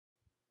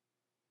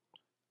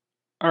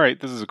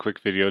Alright, this is a quick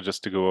video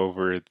just to go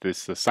over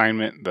this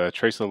assignment, the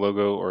trace a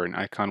logo or an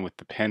icon with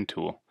the pen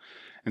tool.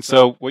 And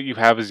so what you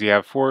have is you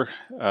have four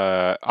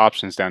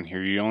options down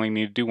here. You only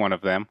need to do one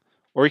of them,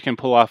 or you can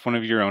pull off one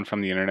of your own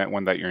from the internet,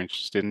 one that you're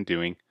interested in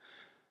doing.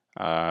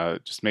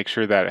 Just make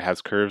sure that it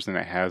has curves and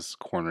it has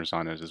corners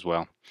on it as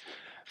well.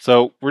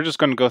 So we're just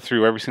going to go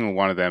through every single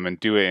one of them and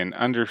do it in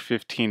under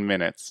 15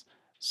 minutes.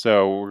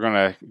 So we're going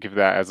to give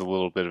that as a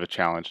little bit of a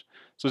challenge.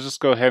 So just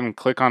go ahead and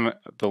click on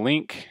the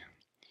link.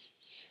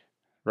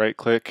 Right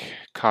click,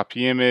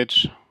 copy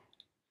image,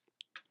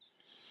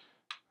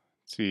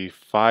 see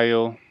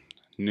file,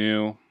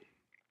 new,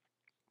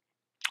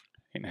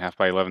 8.5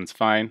 by 11 is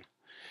fine,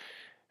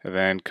 and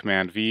then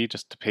Command V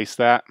just to paste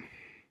that, and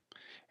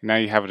now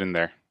you have it in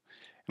there.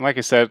 And like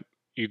I said,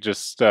 you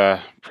just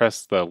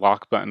press the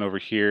lock button over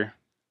here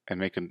and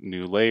make a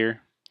new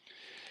layer.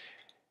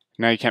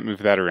 Now you can't move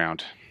that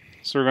around.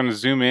 So we're going to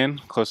zoom in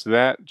close to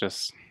that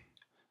just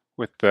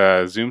with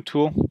the zoom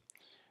tool,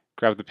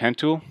 grab the pen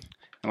tool,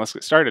 and let's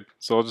get started.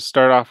 So I'll just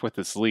start off with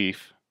this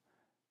leaf.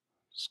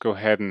 Just go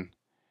ahead and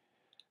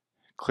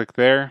click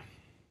there,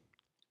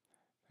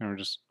 and we're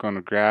just going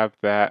to grab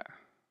that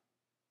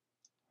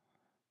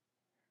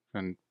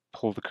and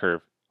pull the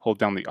curve. Hold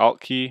down the Alt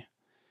key,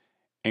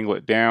 angle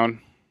it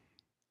down,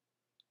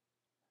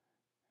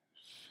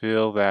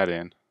 fill that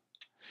in.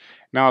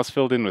 Now it's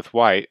filled in with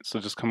white, so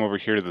just come over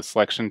here to the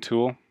selection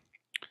tool,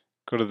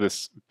 go to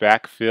this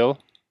backfill,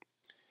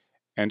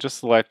 and just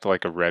select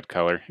like a red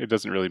color. It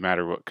doesn't really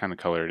matter what kind of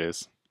color it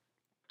is.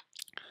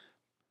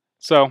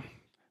 So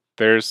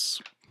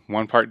there's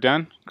one part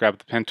done. Grab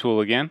the pen tool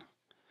again.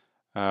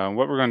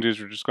 What we're going to do is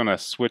we're just going to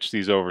switch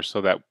these over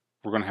so that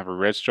we're going to have a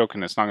red stroke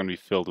and it's not going to be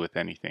filled with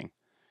anything.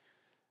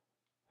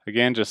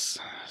 Again, just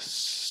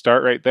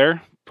start right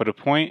there, put a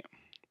point,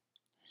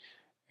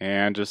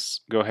 and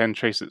just go ahead and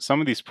trace it. Some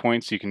of these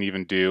points you can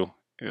even do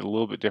in a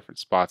little bit different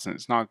spots and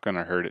it's not going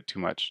to hurt it too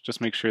much. Just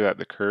make sure that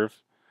the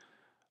curve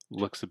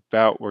looks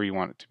about where you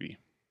want it to be.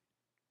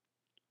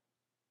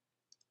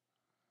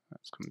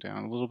 Let's come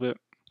down a little bit.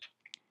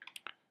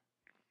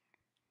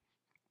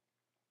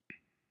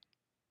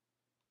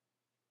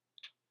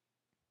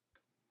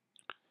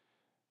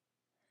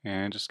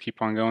 And just keep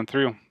on going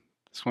through.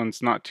 This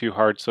one's not too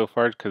hard so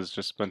far because it's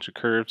just a bunch of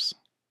curves.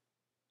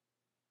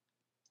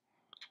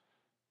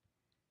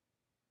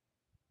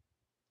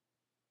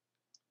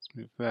 Let's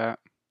move that.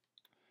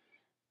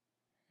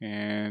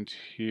 And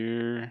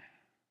here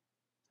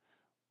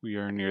we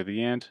are near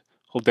the end.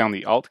 Hold down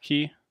the Alt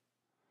key,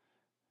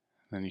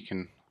 then you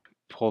can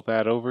pull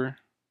that over.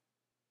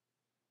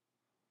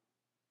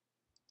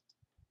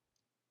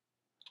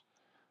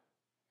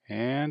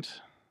 And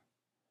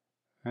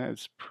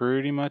that's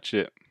pretty much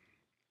it.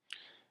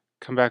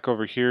 Come back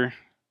over here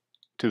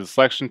to the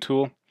selection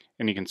tool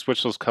and you can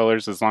switch those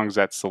colors as long as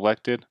that's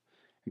selected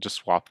and just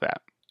swap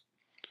that.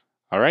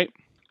 Alright,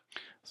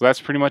 so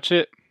that's pretty much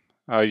it.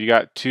 You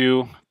got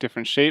two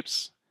different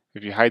shapes.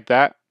 If you hide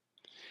that,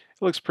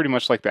 it looks pretty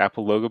much like the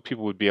Apple logo.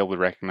 People would be able to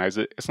recognize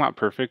it. It's not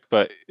perfect,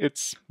 but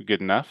it's good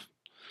enough.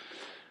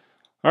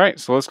 Alright,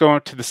 so let's go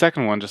on to the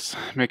second one. Just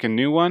make a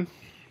new one.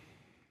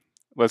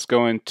 Let's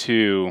go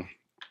into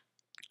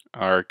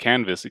our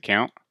Canvas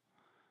account,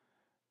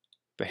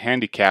 the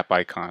handicap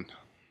icon.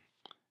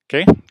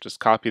 Okay, just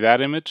copy that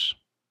image,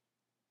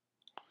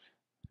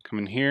 come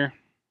in here,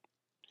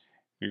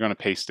 you're going to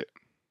paste it.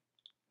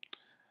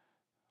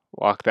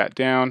 Lock that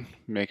down,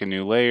 make a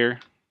new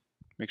layer,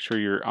 make sure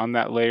you're on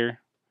that layer,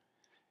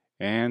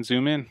 and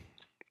zoom in.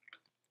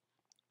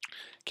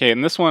 Okay,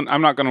 in this one,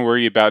 I'm not going to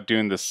worry about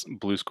doing this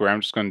blue square,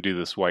 I'm just going to do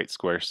this white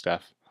square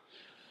stuff,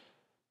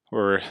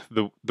 or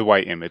the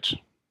white image.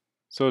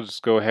 So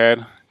just go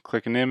ahead,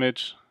 click an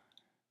image.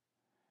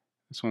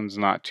 This one's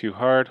not too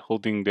hard.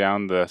 Holding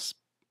down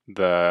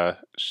the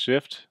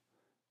shift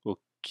will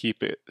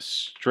keep it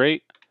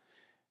straight.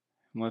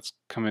 And let's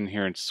come in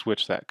here and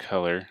switch that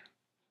color.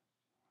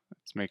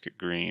 Let's make it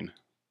green.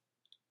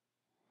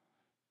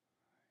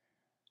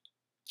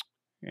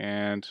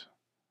 And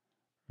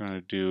what we're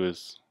going to do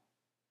is,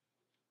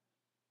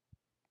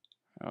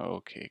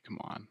 okay, come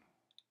on.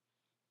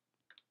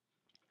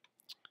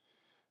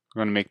 We're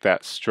going to make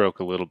that stroke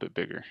a little bit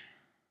bigger.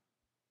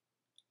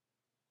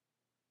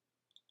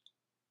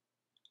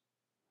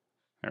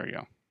 There we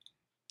go.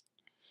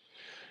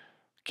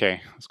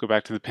 Okay, let's go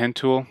back to the pen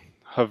tool,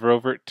 hover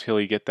over it till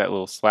you get that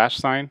little slash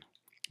sign,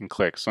 and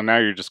click. So now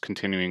you're just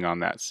continuing on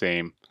that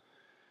same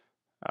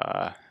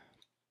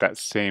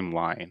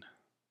line.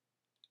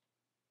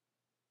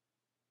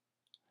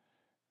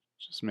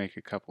 Just make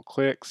a couple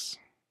clicks.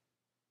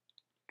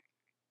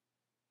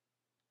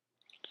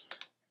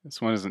 This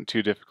one isn't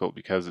too difficult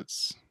because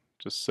it's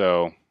just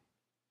so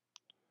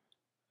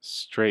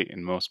straight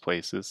in most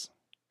places.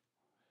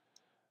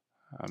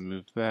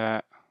 Move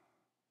that.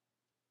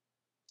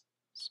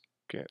 Let's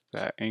get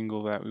that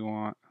angle that we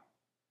want.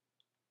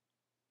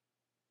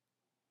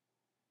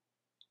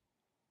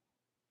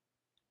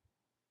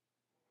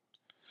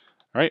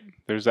 Alright,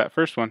 there's that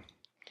first one.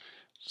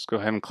 Just go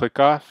ahead and click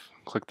off,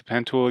 click the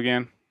pen tool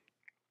again.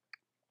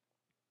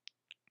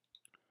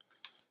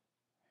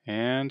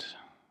 And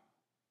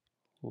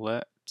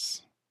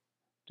let's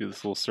do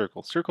this little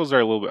circle. Circles are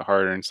a little bit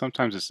harder, and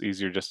sometimes it's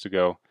easier just to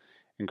go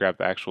and grab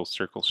the actual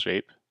circle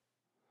shape.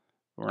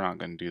 But we're not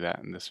going to do that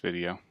in this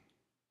video.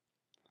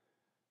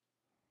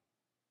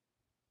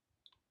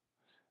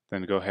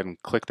 Then go ahead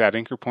and click that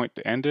anchor point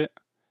to end it.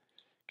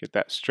 Get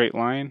that straight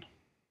line.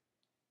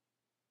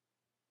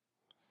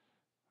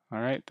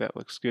 Alright, that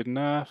looks good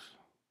enough.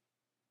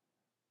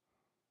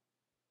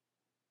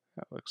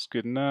 That looks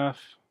good enough.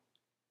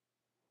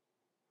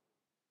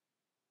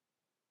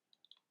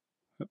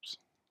 Oops.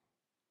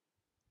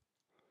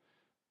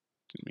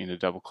 Didn't mean to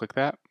double click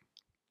that.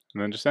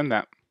 And then just end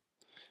that.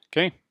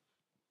 Okay.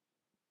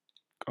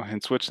 Go ahead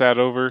and switch that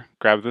over.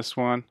 Grab this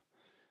one.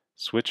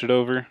 Switch it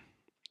over.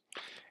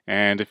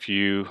 And if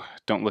you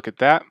don't look at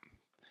that,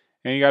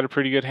 and you got a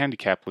pretty good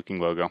handicap looking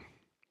logo.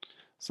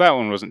 So that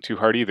one wasn't too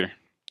hard either.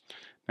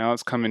 Now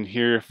let's come in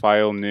here,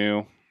 File,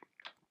 New.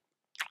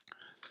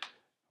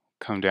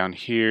 Come down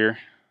here.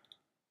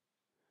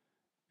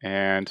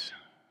 And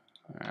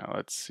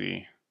let's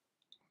see.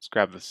 Let's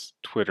grab this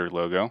Twitter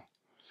logo.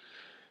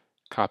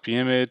 Copy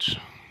image.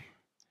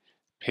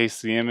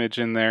 Paste the image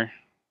in there.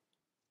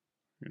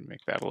 I'm going to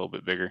make that a little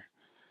bit bigger.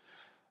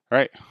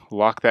 Alright,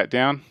 lock that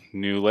down.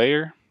 New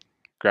layer.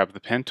 Grab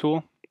the pen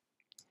tool.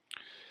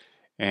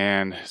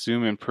 And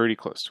zoom in pretty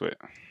close to it.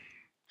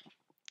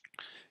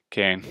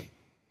 Okay,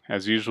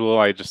 as usual,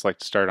 I just like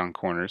to start on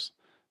corners.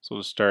 So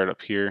we'll just start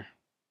up here.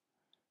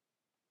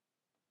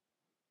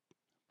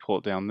 Pull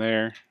it down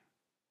there.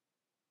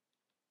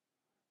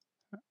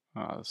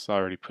 This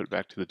already put it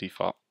back to the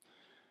default.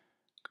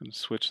 I'm going to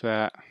switch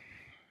that. I'm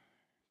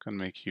going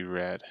to make you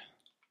red.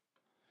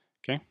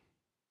 Okay.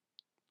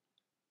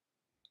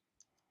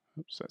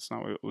 Oops, that's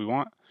not what we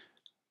want.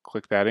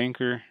 Click that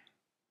anchor.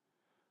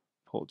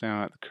 Pull it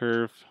down at the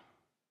curve.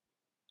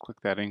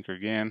 Click that anchor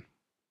again.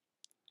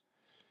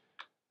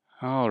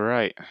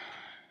 Alright.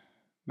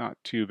 Not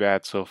too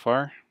bad so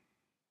far.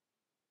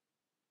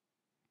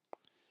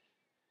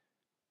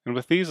 And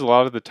with these, a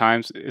lot of the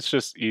times, it's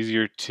just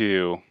easier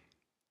to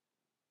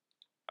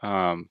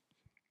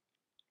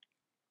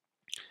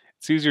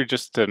it's easier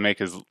just to make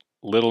as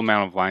little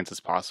amount of lines as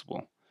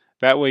possible.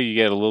 That way you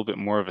get a little bit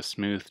more of a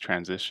smooth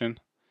transition,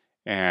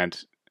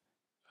 and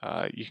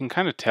you can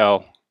kind of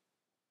tell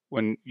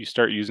when you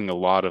start using a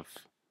lot of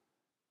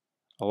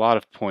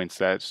points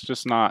that it's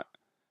just not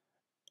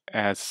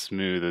as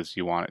smooth as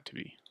you want it to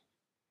be.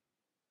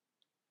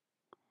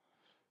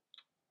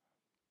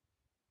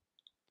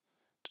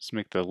 Just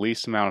make the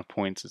least amount of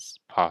points as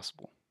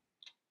possible.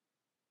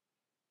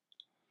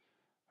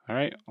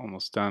 Alright,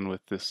 almost done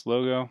with this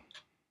logo.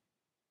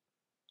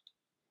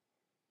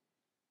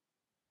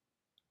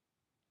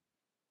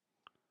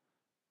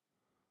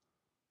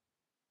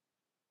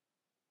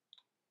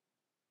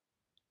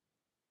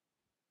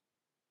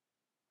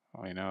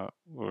 Oh, you know,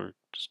 we're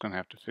just going to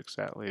have to fix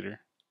that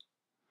later.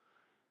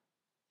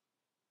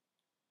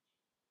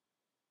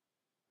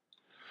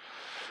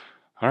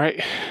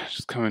 Alright,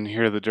 just come in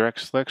here to the direct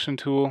selection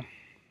tool. I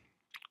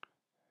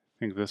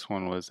think this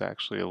one was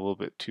actually a little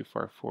bit too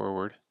far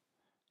forward.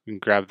 You can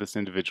grab this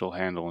individual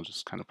handle and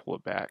just kind of pull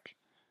it back.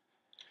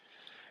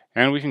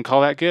 And we can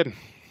call that good.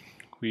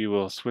 We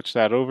will switch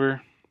that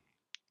over,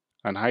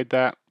 unhide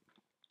that.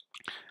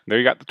 There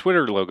you got the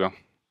Twitter logo.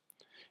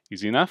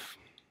 Easy enough.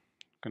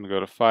 I'm going to go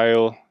to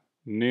File,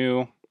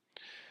 New.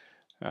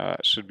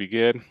 It should be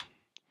good.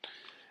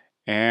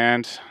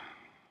 And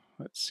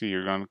let's see,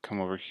 you're going to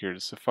come over here to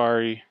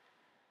Safari.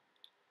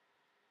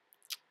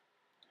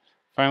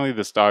 Finally,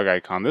 this dog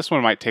icon. This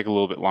one might take a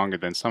little bit longer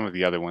than some of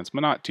the other ones,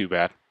 but not too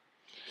bad.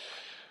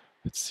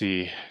 Let's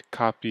see,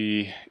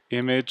 copy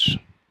image.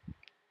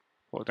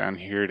 Go down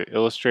here to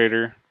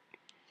Illustrator.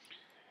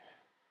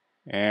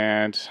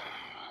 And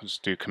I'll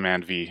just do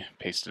Command V,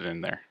 paste it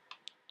in there.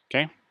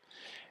 Okay.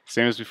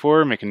 Same as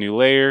before, make a new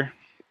layer.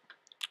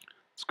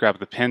 Let's grab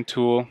the pen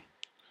tool.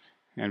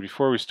 And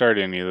before we start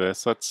any of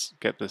this, let's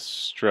get this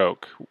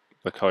stroke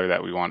the color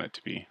that we want it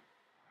to be.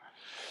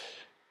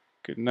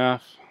 Good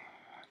enough.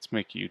 Let's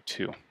make you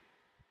 2.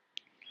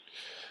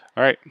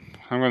 Alright,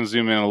 I'm going to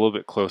zoom in a little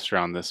bit closer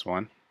on this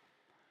one.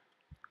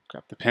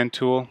 Grab the pen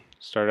tool,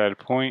 start at a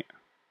point.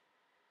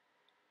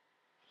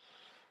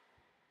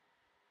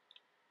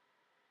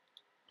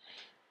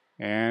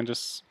 And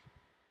just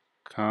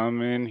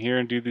come in here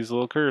and do these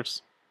little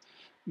curves.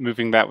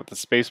 Moving that with the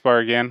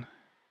spacebar again.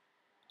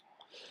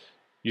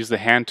 Use the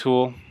hand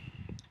tool,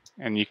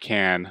 and you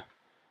can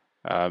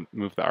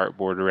move the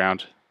artboard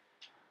around.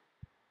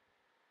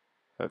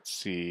 Let's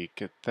see,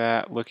 get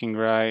that looking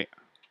right.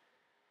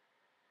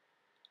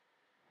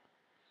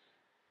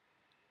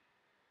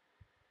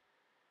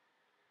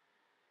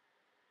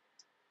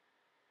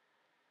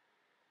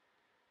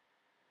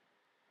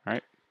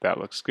 Alright, that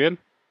looks good.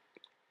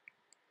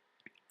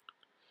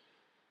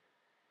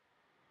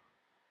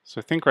 So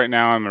I think right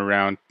now I'm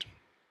around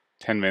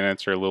 10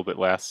 minutes or a little bit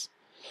less.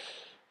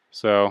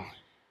 So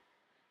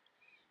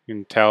you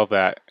can tell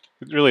that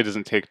it really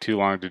doesn't take too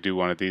long to do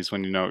one of these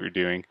when you know what you're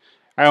doing.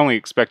 I only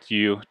expect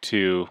you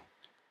to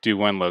do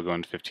one logo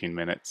in 15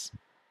 minutes.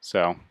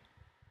 So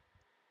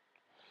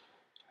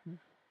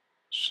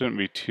shouldn't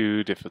be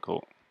too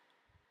difficult.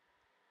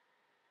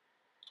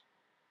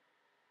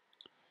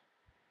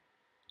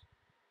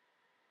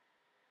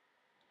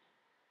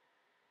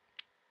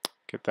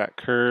 Get that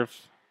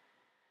curve.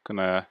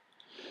 Gonna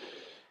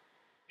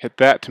hit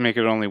that to make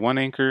it only one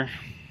anchor.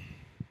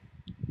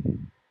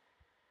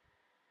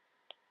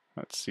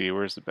 Let's see,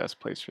 where's the best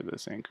place for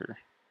this anchor?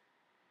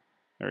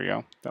 There we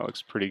go. That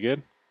looks pretty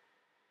good.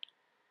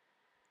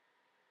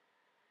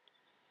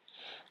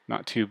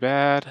 Not too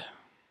bad.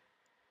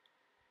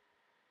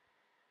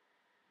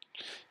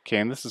 Okay,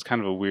 and this is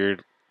kind of a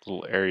weird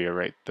little area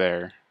right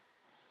there.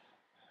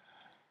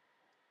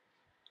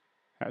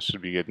 That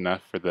should be good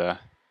enough for the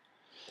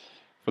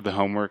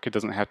homework. It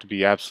doesn't have to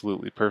be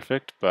absolutely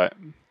perfect, but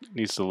it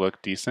needs to look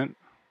decent.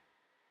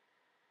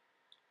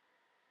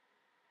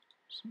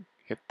 So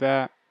hit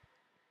that.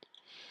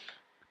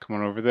 Come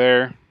on over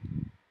there.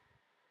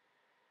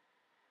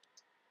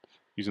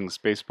 Using the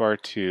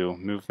spacebar to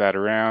move that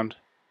around.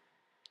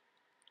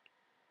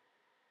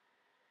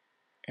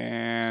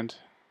 And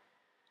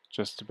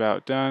just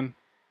about done.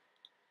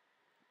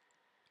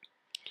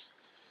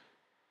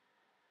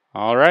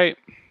 All right,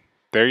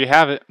 there you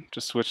have it.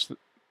 Just switch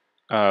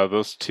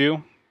those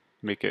two,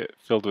 make it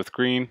filled with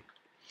green.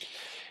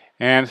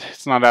 And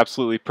it's not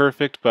absolutely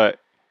perfect, but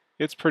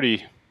it's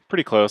pretty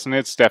close, and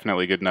it's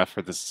definitely good enough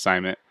for this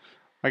assignment.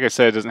 Like I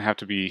said, it doesn't have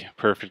to be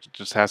perfect, it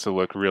just has to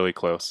look really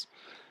close.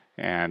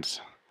 And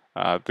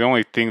the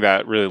only thing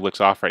that really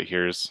looks off right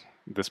here is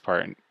this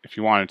part. And if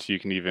you wanted to, you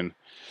can even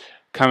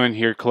come in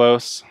here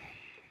close,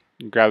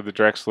 grab the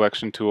direct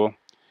selection tool,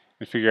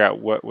 and figure out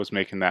what was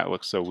making that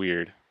look so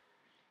weird.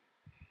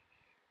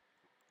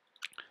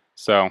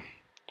 So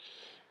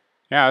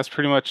yeah, that's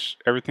pretty much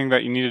everything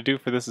that you need to do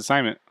for this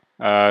assignment.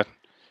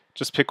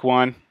 Just pick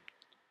one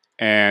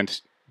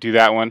and do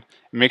that one.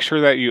 Make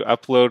sure that you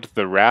upload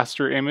the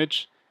raster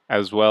image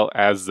as well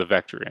as the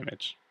vector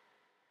image.